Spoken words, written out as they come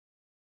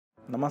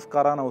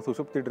ನಮಸ್ಕಾರ, ನಾವು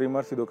ಸುಶುಪ್ತಿ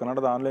ಡ್ರೀಮರ್ಸ್. ಇದು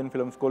ಕನ್ನಡದ ಆನ್ಲೈನ್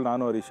ಫಿಲ್ಮ್ ಸ್ಕೂಲ್.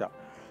 ನಾನು ಹರೀಶ.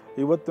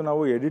 ಇವತ್ತು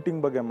ನಾವು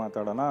ಎಡಿಟಿಂಗ್ ಬಗ್ಗೆ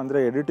ಮಾತಾಡೋಣ. ಅಂದರೆ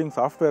ಎಡಿಟಿಂಗ್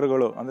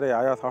ಸಾಫ್ಟ್ವೇರ್ಗಳು, ಅಂದರೆ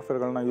ಯಾವ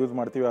ಸಾಫ್ಟ್ವೇರ್ಗಳನ್ನ ಯೂಸ್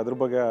ಮಾಡ್ತೀವಿ ಅದ್ರ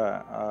ಬಗ್ಗೆ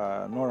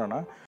ನೋಡೋಣ.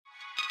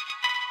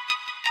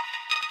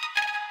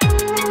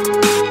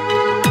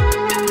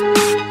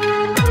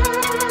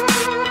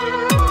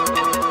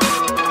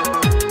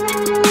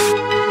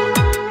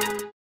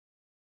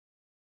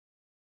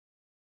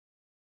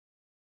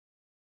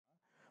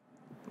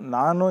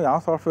 ನಾನು ಯಾವ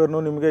ಸಾಫ್ಟ್ವೇರ್ನು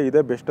ನಿಮಗೆ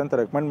ಇದೇ ಬೆಸ್ಟ್ ಅಂತ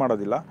ರೆಕಮೆಂಡ್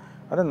ಮಾಡೋದಿಲ್ಲ.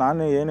 ಅಂದರೆ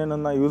ನಾನು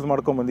ಏನೇನನ್ನು ಯೂಸ್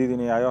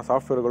ಮಾಡ್ಕೊಂಬಂದಿದ್ದೀನಿ, ಯಾವ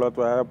ಸಾಫ್ಟ್ವೇರ್ಗಳು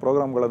ಅಥವಾ ಯಾವ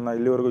ಪ್ರೋಗ್ರಾಮ್ಗಳನ್ನು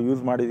ಇಲ್ಲಿವರೆಗೂ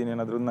ಯೂಸ್ ಮಾಡಿದ್ದೀನಿ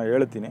ಅನ್ನೋದನ್ನ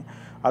ಹೇಳ್ತೀನಿ.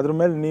 ಅದ್ರ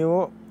ಮೇಲೆ ನೀವು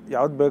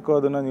ಯಾವ್ದು ಬೇಕೋ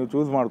ಅದನ್ನು ನೀವು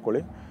ಚೂಸ್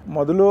ಮಾಡ್ಕೊಳ್ಳಿ.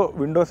 ಮೊದಲು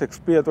ವಿಂಡೋಸ್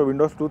XP ಅಥವಾ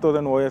ವಿಂಡೋಸ್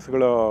 2000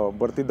 OSಗಳು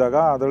ಬರ್ತಿದ್ದಾಗ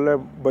ಅದರಲ್ಲೇ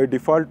by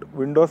default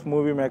Windows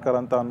movie maker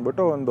ಅಂತ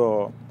ಅಂದ್ಬಿಟ್ಟು ಒಂದು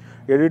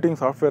ಎಡಿಟಿಂಗ್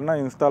ಸಾಫ್ಟ್ವೇರ್ನ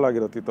ಇನ್ಸ್ಟಾಲ್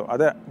ಆಗಿರುತ್ತಿತ್ತು.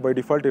 ಅದೇ ಬೈ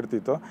ಡಿಫಾಲ್ಟ್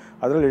ಇರ್ತಿತ್ತು,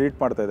 ಅದರಲ್ಲಿ ಎಡಿಟ್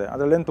ಮಾಡ್ತಾಯಿದ್ದೆ.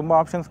 ಅದರಲ್ಲೇನು ತುಂಬ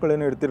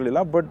ಆಪ್ಷನ್ಸ್ಗಳೇನು ಇರ್ತಿರಲಿಲ್ಲ,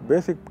 ಬಟ್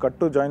ಬೇಸಿಕ್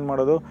ಕಟ್ಟು ಜಾಯಿನ್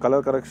ಮಾಡೋದು,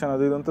 ಕಲರ್ ಕರೆಕ್ಷನ್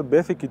ಅದು ಇದಂತೂ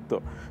ಬೇಸಿಕ್ ಇತ್ತು.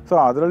 ಸೊ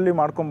ಅದರಲ್ಲಿ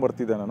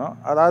ಮಾಡ್ಕೊಂಬರ್ತಿದ್ದೆ ನಾನು.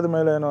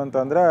 ಅದಾದಮೇಲೆ ಏನು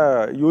ಅಂತಂದರೆ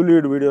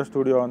ಯುಲೀಡ್ ವಿಡಿಯೋ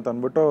ಸ್ಟುಡಿಯೋ ಅಂತ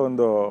ಅಂದ್ಬಿಟ್ಟು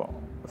ಒಂದು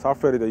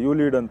ಸಾಫ್ಟ್ವೇರ್ ಇದೆ,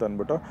 ಯುಲೀಡ್ ಅಂತ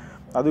ಅಂದ್ಬಿಟ್ಟು.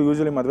 ಅದು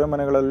ಯೂಶ್ವಲಿ ಮದುವೆ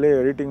ಮನೆಗಳಲ್ಲಿ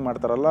ಎಡಿಟಿಂಗ್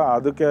ಮಾಡ್ತಾರಲ್ಲ,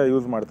 ಅದಕ್ಕೆ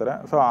ಯೂಸ್ ಮಾಡ್ತಾರೆ.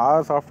 ಸೊ ಆ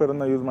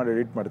ಸಾಫ್ಟ್ವೇರನ್ನು ಯೂಸ್ ಮಾಡಿ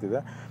ಎಡಿಟ್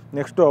ಮಾಡ್ತಿದ್ದೆ.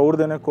 ನೆಕ್ಸ್ಟು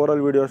ಅವ್ರದ್ದೇ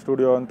ಕೋರಲ್ ವಿಡಿಯೋ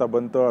ಸ್ಟುಡಿಯೋ ಅಂತ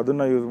ಬಂತು,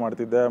 ಅದನ್ನು ಯೂಸ್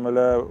ಮಾಡ್ತಿದ್ದೆ.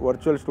 ಆಮೇಲೆ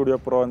ವರ್ಚುವಲ್ ಸ್ಟುಡಿಯೋ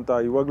ಪ್ರೋ ಅಂತ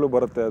ಇವಾಗಲೂ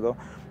ಬರುತ್ತೆ,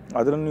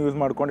 ಅದನ್ನು ಯೂಸ್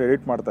ಮಾಡ್ಕೊಂಡು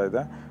ಎಡಿಟ್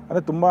ಮಾಡ್ತಾಯಿದ್ದೆ.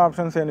 ಅಂದರೆ ತುಂಬ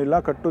ಆಪ್ಷನ್ಸ್ ಏನಿಲ್ಲ,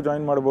 ಕಟ್ಟು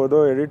ಜಾಯಿನ್ ಮಾಡ್ಬೋದು,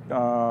 ಎಡಿಟ್,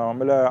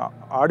 ಆಮೇಲೆ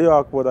ಆಡಿಯೋ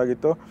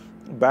ಹಾಕ್ಬೋದಾಗಿತ್ತು,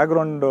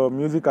 ಬ್ಯಾಕ್ಗ್ರೌಂಡ್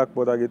ಮ್ಯೂಸಿಕ್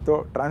ಹಾಕ್ಬೋದಾಗಿತ್ತು,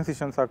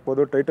 ಟ್ರಾನ್ಸಿಷನ್ಸ್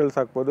ಹಾಕ್ಬೋದು, ಟೈಟಲ್ಸ್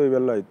ಹಾಕ್ಬೋದು,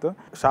 ಇವೆಲ್ಲ ಇತ್ತು.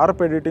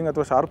 ಶಾರ್ಪ್ ಎಡಿಟಿಂಗ್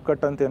ಅಥವಾ ಶಾರ್ಪ್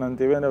ಕಟ್ ಅಂತ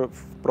ಏನಂತೀವಿ, ಅಂದರೆ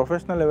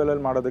ಪ್ರೊಫೆಷ್ನಲ್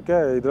ಲೆವೆಲಲ್ಲಿ ಮಾಡೋದಕ್ಕೆ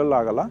ಇದರಲ್ಲಿ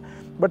ಆಗಲ್ಲ.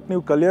 ಬಟ್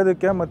ನೀವು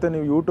ಕಲಿಯೋದಕ್ಕೆ ಮತ್ತು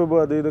ನೀವು ಯೂಟ್ಯೂಬ್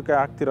ಅದು ಇದಕ್ಕೆ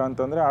ಹಾಕ್ತೀರಾ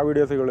ಅಂತಂದರೆ ಆ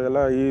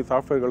ವೀಡಿಯೋಸ್ಗಳೆಲ್ಲ ಈ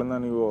ಸಾಫ್ಟ್ವೇರ್ಗಳನ್ನು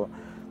ನೀವು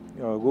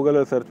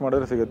ಗೂಗಲಲ್ಲಿ ಸರ್ಚ್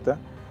ಮಾಡಿದ್ರೆ ಸಿಗುತ್ತೆ.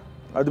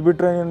 ಅದು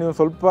ಬಿಟ್ಟರೆ ನೀವು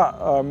ಸ್ವಲ್ಪ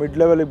ಮಿಡ್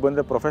ಲೆವೆಲಿಗೆ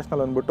ಬಂದರೆ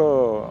ಪ್ರೊಫೆಷ್ನಲ್ ಅಂದ್ಬಿಟ್ಟು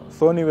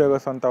ಸೋನಿ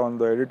ವೇಗಸ್ ಅಂತ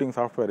ಒಂದು ಎಡಿಟಿಂಗ್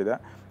ಸಾಫ್ಟ್ವೇರ್ ಇದೆ,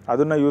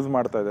 ಅದನ್ನು ಯೂಸ್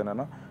ಮಾಡ್ತಾಯಿದ್ದೆ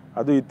ನಾನು.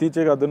 ಅದು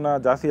ಇತ್ತೀಚೆಗೆ ಅದನ್ನು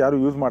ಜಾಸ್ತಿ ಯಾರೂ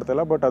ಯೂಸ್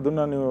ಮಾಡ್ತಾಯಿಲ್ಲ, ಬಟ್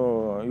ಅದನ್ನು ನೀವು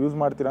ಯೂಸ್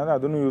ಮಾಡ್ತೀರಾ ಅಂದರೆ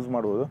ಅದನ್ನು ಯೂಸ್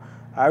ಮಾಡ್ಬೋದು.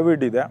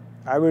 ಆವಿಡ್ ಇದೆ.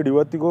 ಆವಿಡ್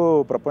ಇವತ್ತಿಗೂ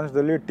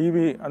ಪ್ರಪಂಚದಲ್ಲಿ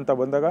TV ಅಂತ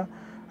ಬಂದಾಗ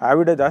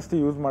ಆವಿಡೇ ಜಾಸ್ತಿ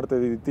ಯೂಸ್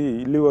ಮಾಡ್ತಾಯಿದ್ದೀತಿ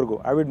ಇಲ್ಲಿವರೆಗೂ,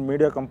 ಆವಿಡ್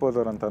ಮೀಡಿಯಾ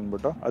ಕಂಪೋಸರ್ ಅಂತ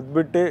ಅಂದ್ಬಿಟ್ಟು. ಅದು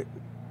ಬಿಟ್ಟು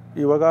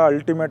ಇವಾಗ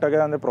ಅಲ್ಟಿಮೇಟಾಗಿ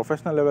ಅಂದರೆ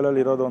ಪ್ರೊಫೆಷ್ನಲ್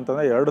ಲೆವೆಲಲ್ಲಿ ಇರೋದು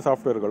ಅಂತಂದರೆ 2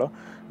 ಸಾಫ್ಟ್ವೇರ್ಗಳು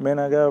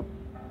ಮೇನಾಗೆ,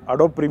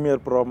 ಅಡೋಬ್ ಪ್ರೀಮಿಯರ್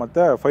ಪ್ರೋ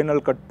ಮತ್ತು ಫೈನಲ್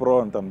ಕಟ್ ಪ್ರೋ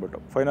ಅಂತ ಅಂದ್ಬಿಟ್ಟು.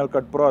 ಫೈನಲ್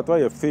ಕಟ್ ಪ್ರೋ ಅಥವಾ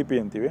FCP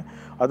ಅಂತೀವಿ.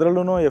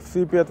 ಅದರಲ್ಲೂ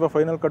FCP ಅಥವಾ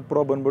ಫೈನಲ್ ಕಟ್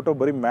ಪ್ರೋ ಬಂದ್ಬಿಟ್ಟು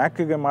ಬರೀ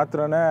ಮ್ಯಾಕಿಗೆ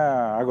ಮಾತ್ರನೇ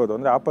ಆಗೋದು.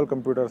 ಅಂದರೆ ಆಪಲ್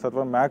ಕಂಪ್ಯೂಟರ್ಸ್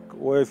ಅಥವಾ ಮ್ಯಾಕ್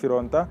OS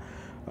ಇರೋವಂಥ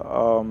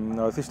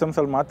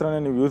ಸಿಸ್ಟಮ್ಸಲ್ಲಿ ಮಾತ್ರನೇ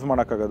ನೀವು ಯೂಸ್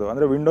ಮಾಡೋಕ್ಕಾಗೋದು.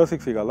 ಅಂದರೆ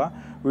ವಿಂಡೋಸಿಗೆ ಸಿಗೋಲ್ಲ.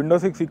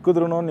 ವಿಂಡೋಸಿಗೆ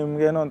ಸಿಕ್ಕಿದ್ರೂ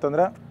ನಿಮಗೇನು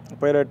ಅಂತಂದರೆ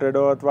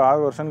ಪೈರೇಟೆಡು ಅಥವಾ ಆ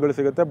ವರ್ಷನ್ಗಳು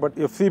ಸಿಗುತ್ತೆ. ಬಟ್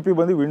FCP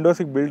ಬಂದು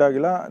ವಿಂಡೋಸಿಗೆ ಬಿಲ್ಡ್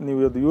ಆಗಿಲ್ಲ. ನೀವು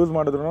ಅದು ಯೂಸ್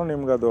ಮಾಡಿದ್ರೂ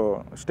ನಿಮ್ಗೆ ಅದು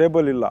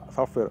ಸ್ಟೇಬಲ್ ಇಲ್ಲ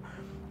ಸಾಫ್ಟ್ವೇರ್.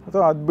 ಸೊ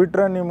ಅದು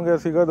ಬಿಟ್ಟರೆ ನಿಮಗೆ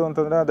ಸಿಗೋದು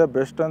ಅಂತಂದರೆ ಅದೇ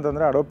ಬೆಸ್ಟ್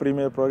ಅಂತಂದರೆ ಅಡೋಬ್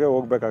ಪ್ರೀಮಿಯರ್ ಪ್ರೋಗೆ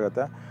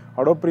ಹೋಗಬೇಕಾಗತ್ತೆ.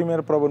 ಅಡೋಬ್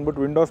ಪ್ರೀಮಿಯರ್ ಪ್ರೋ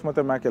ಬಂದ್ಬಿಟ್ಟು ವಿಂಡೋಸ್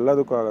ಮತ್ತು ಮ್ಯಾಕ್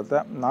ಎಲ್ಲದಕ್ಕೂ ಆಗುತ್ತೆ.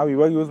 ನಾವು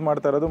ಇವಾಗ ಯೂಸ್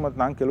ಮಾಡ್ತಾ ಇರೋದು ಮತ್ತು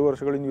ನಾನು ಕೆಲವು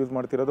ವರ್ಷಗಳಿಂದ ಯೂಸ್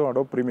ಮಾಡ್ತಿರೋದು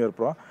ಅಡೋಬ್ ಪ್ರೀಮಿಯರ್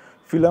ಪ್ರೋ.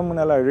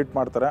 ಫಿಲಮ್ನೆಲ್ಲ ಎಡಿಟ್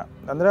ಮಾಡ್ತಾರೆ.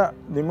 ಅಂದರೆ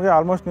ನಿಮಗೆ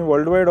ಆಲ್ಮೋಸ್ಟ್ ನೀವು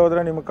ವರ್ಲ್ಡ್ ವೈಡ್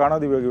ಹೋದರೆ ನಿಮಗೆ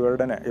ಕಾಣೋದು ಇವಾಗ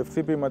ಇವೆರಡೇ,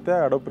 FCP ಮತ್ತು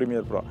adobe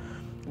premier pro.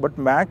 But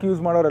Mack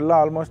use ಮಾಡೋರೆಲ್ಲ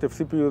ಆಲ್ಮೋಸ್ಟ್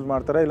FCP ಯೂಸ್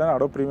ಮಾಡ್ತಾರೆ, ಇಲ್ಲ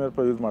ಅಡೋಬ್ ಪ್ರೀಮಿಯರ್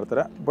ಪ್ರೋ ಯೂಸ್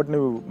ಮಾಡ್ತಾರೆ. ಬಟ್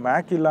ನೀವು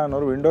ಮ್ಯಾಕ್ ಇಲ್ಲ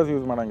ಅನ್ನೋರು Windows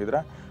use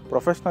ಮಾಡೋಂಗಿದ್ರೆ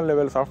professional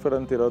level software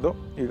ಅಂತಿರೋದು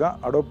ಈಗ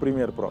ಅಡೋಬ್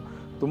ಪ್ರೀಮಿಯರ್ ಪ್ರೋ.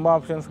 ತುಂಬ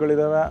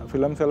ಆಪ್ಷನ್ಸ್ಗಳಿದ್ದಾವೆ,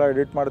 ಫಿಲಮ್ಸ್ ಎಲ್ಲ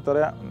ಎಡಿಟ್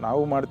ಮಾಡ್ತಾರೆ,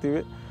 ನಾವು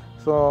ಮಾಡ್ತೀವಿ.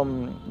 ಸೊ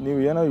ನೀವು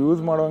ಏನೋ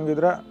ಯೂಸ್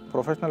ಮಾಡೋಂಗಿದ್ರೆ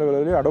ಪ್ರೊಫೆಷ್ನಲ್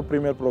ಲೆವೆಲಲ್ಲಿ ಅಡೋಬ್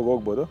ಪ್ರೀಮಿಯರ್ ಪ್ರೋಗೆ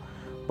ಹೋಗ್ಬೋದು.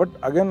 ಬಟ್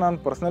ಅಗೇನ್ ನಾನು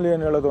ಪರ್ಸ್ನಲಿ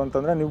ಏನು ಹೇಳೋದು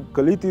ಅಂತಂದರೆ, ನೀವು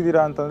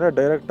ಕಲಿತಿದ್ದೀರಾ ಅಂತಂದರೆ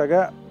ಡೈರೆಕ್ಟಾಗೆ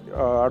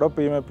ಅಡೋಬ್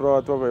ಪ್ರೀಮಿಯರ್ ಪ್ರೋ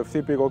ಅಥವಾ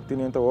FCPಗೆ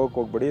ಹೋಗ್ತೀನಿ ಅಂತ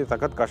ಹೋಗ್ಬೇಡಿ,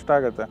 ಸಖತ್ ಕಷ್ಟ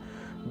ಆಗುತ್ತೆ.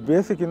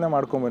 ಬೇಸಿಕ್ಕಿಂದ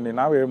ಮಾಡ್ಕೊಂಬನ್ನಿ.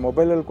 ನಾವು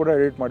ಮೊಬೈಲಲ್ಲಿ ಕೂಡ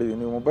ಎಡಿಟ್ ಮಾಡಿದ್ದೀವಿ.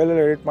 ನೀವು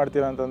ಮೊಬೈಲಲ್ಲಿ ಎಡಿಟ್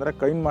ಮಾಡ್ತೀರಾ ಅಂತಂದರೆ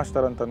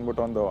KINEMASTER ಅಂತ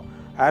ಅಂದ್ಬಿಟ್ಟು ಒಂದು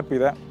ಆ್ಯಪ್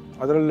ಇದೆ,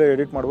 ಅದರಲ್ಲಿ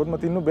ಎಡಿಟ್ ಮಾಡ್ಬೋದು.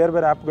 ಮತ್ತು ಇನ್ನೂ ಬೇರೆ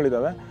ಬೇರೆ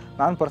ಆ್ಯಪ್ಗಳಿದ್ದಾವೆ.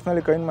 ನಾನು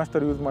ಪರ್ಸ್ನಲಿ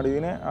KINEMASTER ಯೂಸ್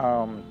ಮಾಡಿದ್ದೀನಿ.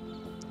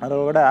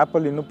 ಅದರೊಳಗಡೆ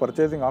ಆ್ಯಪಲ್ಲಿ ಇನ್ನೂ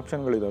ಪರ್ಚೇಸಿಂಗ್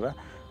ಆಪ್ಷನ್ಗಳಿದ್ದಾವೆ.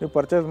 ನೀವು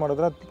ಪರ್ಚೇಸ್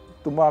ಮಾಡಿದ್ರೆ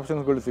ತುಂಬ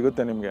ಆಪ್ಷನ್ಸ್ಗಳು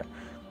ಸಿಗುತ್ತೆ ನಿಮಗೆ.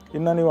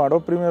 ಇನ್ನು ನೀವು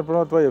ಅಡೋಬ್ ಪ್ರೀಮಿಯರ್ ಪ್ರೋ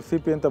ಅಥವಾ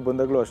FCP ಅಂತ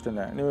ಬಂದಾಗಲೂ ಅಷ್ಟೇ,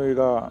 ನೀವು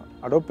ಈಗ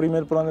ಅಡೋಬ್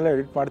ಪ್ರೀಮಿಯರ್ ಪ್ರೋನೆಲ್ಲ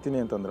ಎಡಿಟ್ ಮಾಡ್ತೀನಿ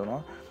ಅಂತಂದ್ರೂ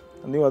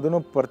ನೀವು ಅದನ್ನು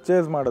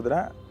ಪರ್ಚೇಸ್ ಮಾಡಿದ್ರೆ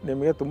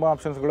ನಿಮಗೆ ತುಂಬ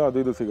ಆಪ್ಷನ್ಸ್ಗಳು ಅದು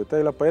ಇದು ಸಿಗುತ್ತೆ.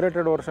 ಇಲ್ಲ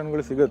ಪೈರೇಟೆಡ್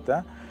ವರ್ಷನ್ಗಳು ಸಿಗುತ್ತೆ.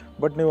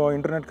 ಬಟ್ ನೀವು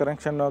ಇಂಟರ್ನೆಟ್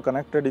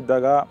ಕನೆಕ್ಟೆಡ್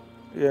ಇದ್ದಾಗ,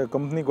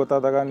 ಕಂಪ್ನಿ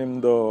ಗೊತ್ತಾದಾಗ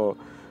ನಿಮ್ಮದು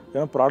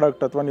ಏನೋ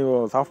ಪ್ರಾಡಕ್ಟ್ ಅಥವಾ ನೀವು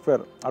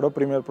ಸಾಫ್ಟ್ವೇರ್ ಅಡೋಬ್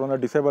ಪ್ರೀಮಿಯರ್ ಪ್ರೋನ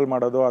ಡಿಸೇಬಲ್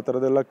ಮಾಡೋದು ಆ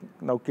ಥರದ್ದೆಲ್ಲ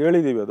ನಾವು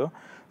ಕೇಳಿದ್ದೀವಿ. ಅದು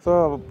ಸೊ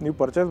ನೀವು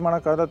ಪರ್ಚೇಸ್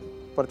ಮಾಡೋಕ್ಕಾದ್ರೆ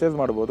ಪರ್ಚೇಸ್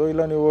ಮಾಡ್ಬೋದು.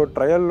 ಇಲ್ಲ ನೀವು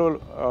ಟ್ರಯಲ್ಲು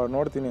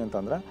ನೋಡ್ತೀನಿ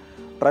ಅಂತಂದರೆ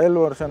ಟ್ರಯಲ್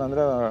ವರ್ಷನ್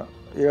ಅಂದರೆ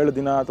 7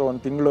 ದಿನ ಅಥವಾ 1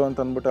 ತಿಂಗಳು ಅಂತ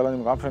ಅಂದ್ಬಿಟ್ಟೆಲ್ಲ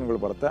ನಿಮ್ಗೆ ಆಪ್ಷನ್ಗಳು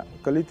ಬರುತ್ತೆ.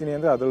 ಕಲಿತೀನಿ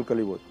ಅಂದರೆ ಅದ್ರಲ್ಲಿ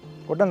ಕಲಿಬೋದು.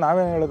 ಒಟ್ಟಲ್ಲಿ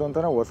ನಾವೇನು ಹೇಳೋದು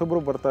ಅಂತಂದರೆ, ಹೊಸಬ್ರು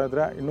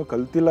ಬರ್ತಾಯಿದ್ರೆ ಇನ್ನೂ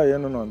ಕಲ್ತಿಲ್ಲ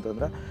ಏನು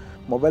ಅಂತಂದರೆ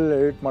ಮೊಬೈಲ್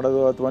ಎಡಿಟ್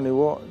ಮಾಡೋದು ಅಥವಾ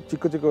ನೀವು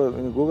ಚಿಕ್ಕ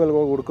ಗೂಗಲ್ಗೆ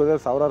ಹೋಗಿ ಹುಡ್ಕೋದ್ರೆ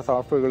ಸಾವಿರಾರು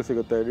ಸಾಫ್ಟ್ವೇರ್ಗಳು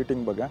ಸಿಗುತ್ತೆ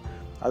ಎಡಿಟಿಂಗ್ ಬಗ್ಗೆ,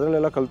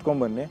 ಅದರಲ್ಲೆಲ್ಲ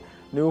ಕಲ್ತ್ಕೊಂಬನ್ನಿ.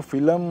 ನೀವು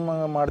ಫಿಲಮ್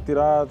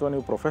ಮಾಡ್ತೀರಾ ಅಥವಾ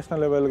ನೀವು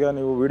ಪ್ರೊಫೆಷ್ನಲ್ ಲೆವೆಲ್ಗೆ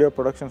ನೀವು ವೀಡಿಯೋ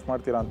ಪ್ರೊಡಕ್ಷನ್ಸ್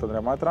ಮಾಡ್ತೀರಾ ಅಂತಂದರೆ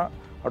ಮಾತ್ರ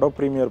ಅಡೋಬ್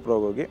ಪ್ರೀಮಿಯರ್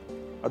ಪ್ರೋಗೆ ಹೋಗಿ.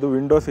 ಅದು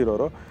ವಿಂಡೋಸ್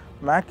ಇರೋರು.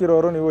 ಮ್ಯಾಕ್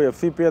ಇರೋರು ನೀವು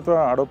FCP ಅಥವಾ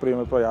ಅಡೋಬ್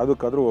ಪ್ರೀಮಿಯರ್ ಪ್ರೋ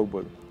ಯಾವುದಕ್ಕಾದರೂ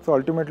ಹೋಗ್ಬೋದು. ಸೊ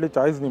ಅಲ್ಟಿಮೇಟ್ಲಿ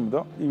ಚಾಯ್ಸ್ ನಿಮ್ಮದು.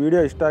 ಈ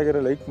ವಿಡಿಯೋ ಇಷ್ಟ ಆಗಿರೋ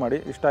ಲೈಕ್ ಮಾಡಿ,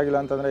 ಇಷ್ಟ ಆಗಿಲ್ಲ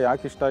ಅಂತಂದರೆ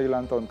ಯಾಕೆ ಇಷ್ಟ ಆಗಿಲ್ಲ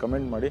ಅಂತ ಒಂದು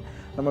ಕಮೆಂಟ್ ಮಾಡಿ.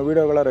 ನಮ್ಮ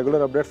ವೀಡಿಯೋಗಳ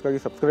ರೆಗ್ಯುಲರ್ ಅಪ್ಡೇಟ್ಸ್ಗಾಗಿ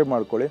ಸಬ್ಸ್ಕ್ರೈಬ್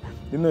ಮಾಡ್ಕೊಳ್ಳಿ.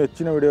 ಇನ್ನೂ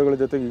ಹೆಚ್ಚಿನ ವೀಡಿಯೋಗಳ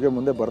ಜೊತೆಗೆ ಈಗ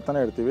ಮುಂದೆ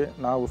ಬರ್ತಾನೆ ಇರ್ತೀವಿ.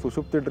 ನಾವು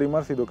ಸುಶುಪ್ತಿ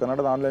ಡ್ರೀಮರ್ಸ್. ಇದು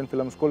ಕನ್ನಡದ ಆನ್ಲೈನ್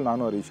ಫಿಲ್ಮ್ ಸ್ಕೂಲ್.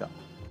 ನಾನು ಹರೀಶ.